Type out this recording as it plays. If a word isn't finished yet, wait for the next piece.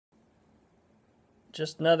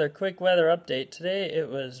just another quick weather update. Today it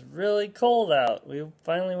was really cold out. We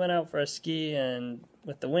finally went out for a ski, and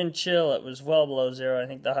with the wind chill, it was well below zero. I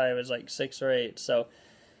think the high was like 6 or 8. So,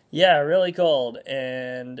 yeah, really cold.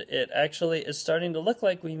 And it actually is starting to look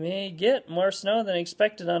like we may get more snow than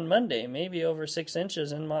expected on Monday, maybe over 6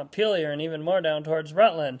 inches in Montpelier and even more down towards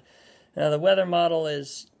Rutland. Now, the weather model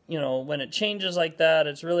is, when it changes like that,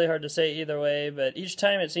 it's really hard to say either way, but each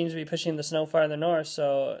time it seems to be pushing the snow farther north,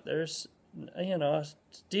 so there's, a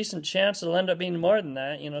decent chance it'll end up being more than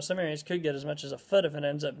that. Some areas could get as much as a foot if it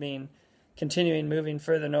ends up being continuing moving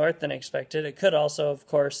further north than expected. It could also, of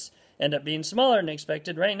course, end up being smaller than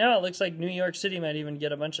expected. Right now, it looks like New York City might even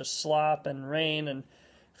get a bunch of slop and rain and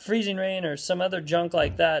freezing rain or some other junk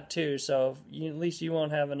like that too, so at least you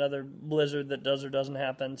won't have another blizzard that does or doesn't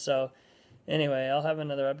happen. So anyway, I'll have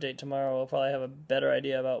another update tomorrow. We'll probably have a better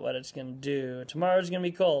idea about what it's going to do. Tomorrow's going to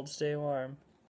be cold. Stay warm.